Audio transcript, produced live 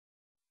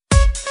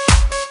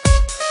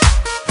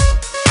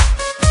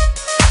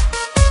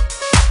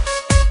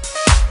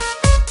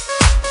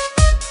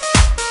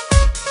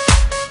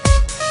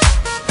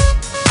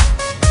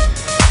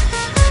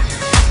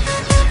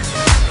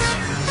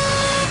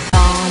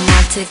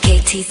to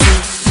KTZ.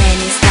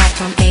 Many start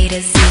from A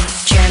to Z.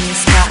 Jeremy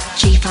Scott,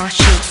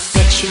 Givenchy.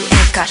 Bet you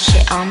ain't got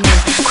shit on me.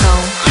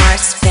 Chrome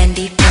hearts,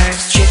 bendy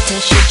furs, drifting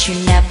shit you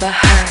never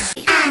heard.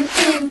 I'm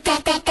in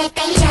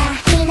danger.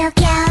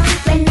 Pinocchio,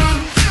 remember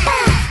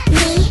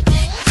me.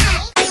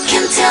 I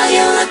can tell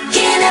you're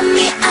looking at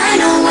me.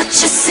 I know what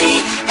you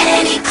see.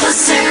 Any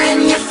closer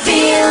and you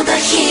feel the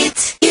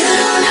heat. You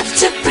don't have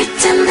to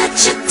pretend that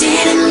you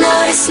didn't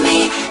notice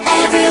me.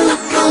 Every look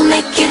will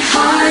make it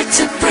hard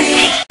to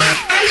breathe.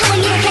 I'm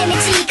holding you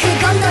clemency.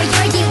 그건 널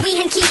열기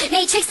위한 key.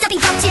 Matrix stopping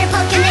껍질을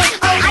벗겨내.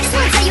 Oh, I just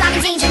wanna tell you I'm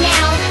in danger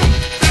now.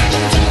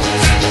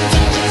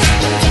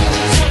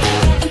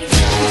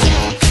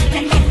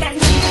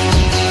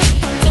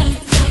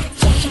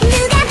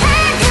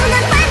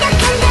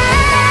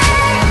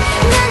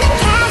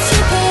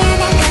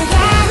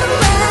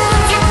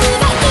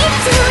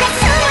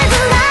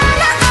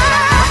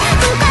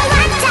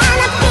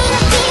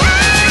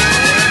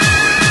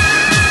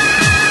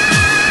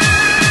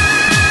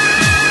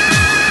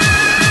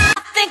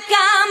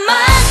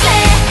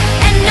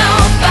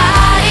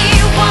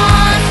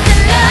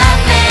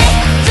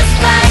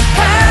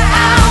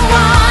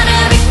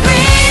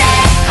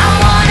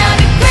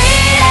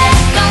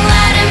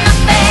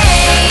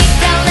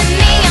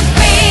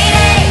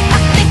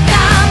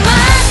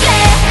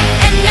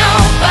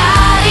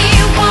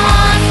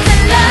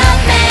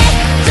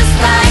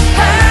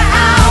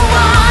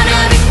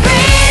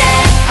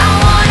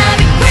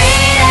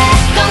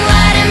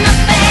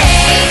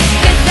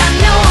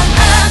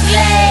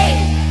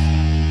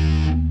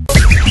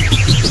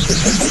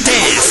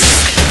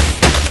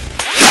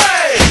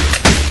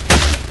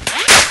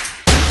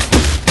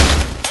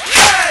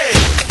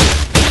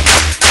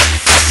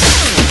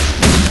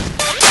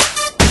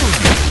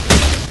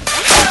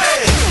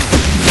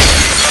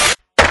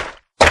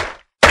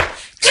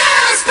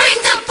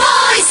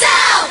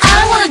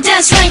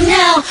 Right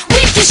now,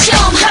 we can show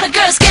them how the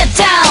girls get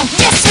down.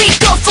 Yes, we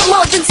go for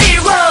more than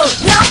zero.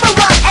 Number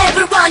one,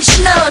 everyone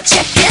should know.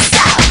 Check this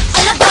out.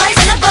 All the boys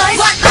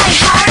want my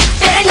heart.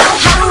 Better know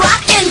how to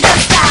rock in the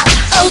style.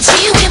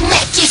 OG, we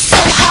make it so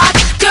hot.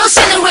 Girls'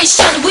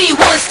 generation, we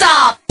won't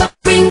stop.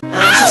 Bring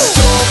I'm so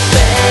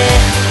stupid.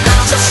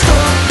 I'm so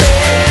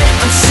stupid.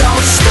 I'm so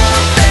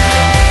stupid.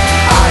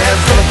 I am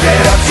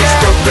stupid. I'm so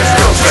stupid.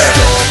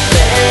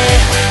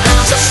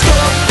 I'm so stupid. I'm so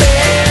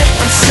stupid.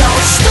 I'm so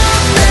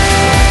stupid.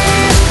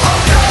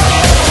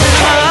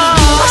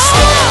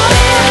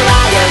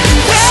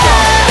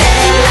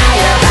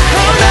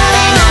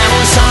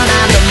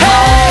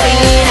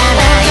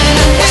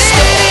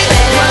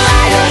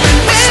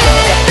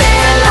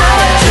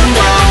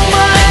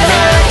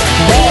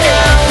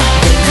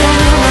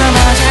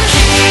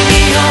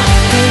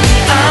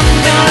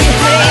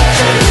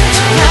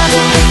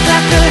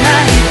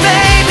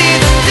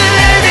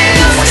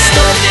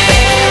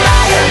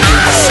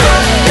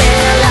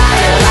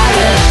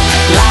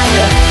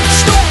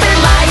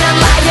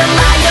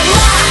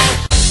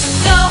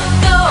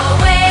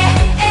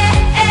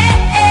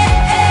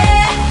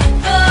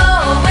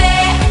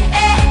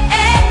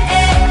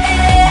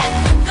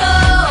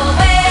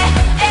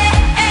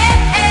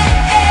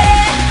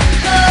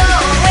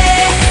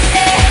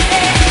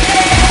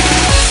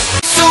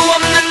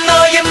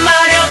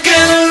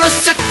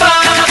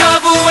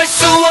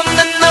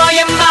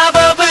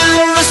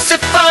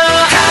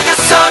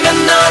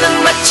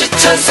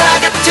 천사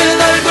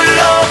같은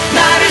얼굴로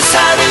나를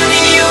사는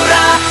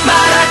이유라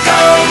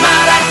말하고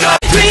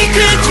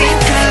Twinkle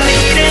twinkle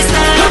little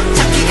star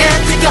잡기가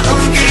뜨거운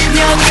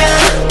그녀가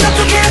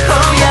나쁘게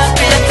보여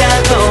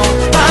끌렸다고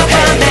봐봐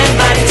내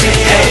말이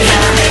틀렸나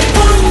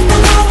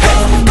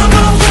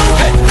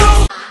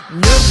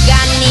누가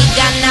네가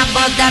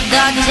나보다 더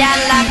잘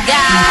나가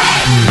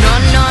No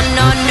no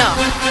no no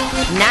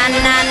나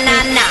나 나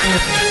나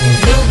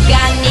누가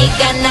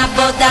네가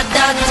나보다 더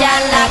잘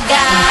나가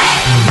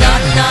No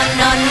no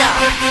no no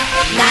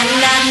나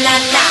나 나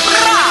나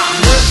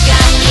누가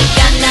네가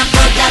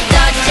나보다 더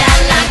잘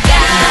나가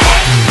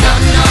No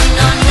no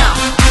no no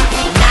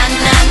나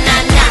나 나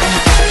나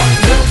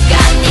누가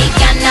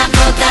네가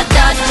나보다 더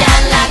잘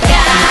나가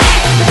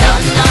No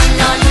no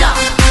no no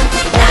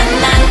나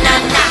나 나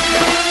나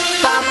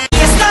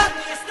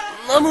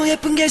너무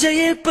예쁜 게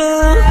제일 예뻐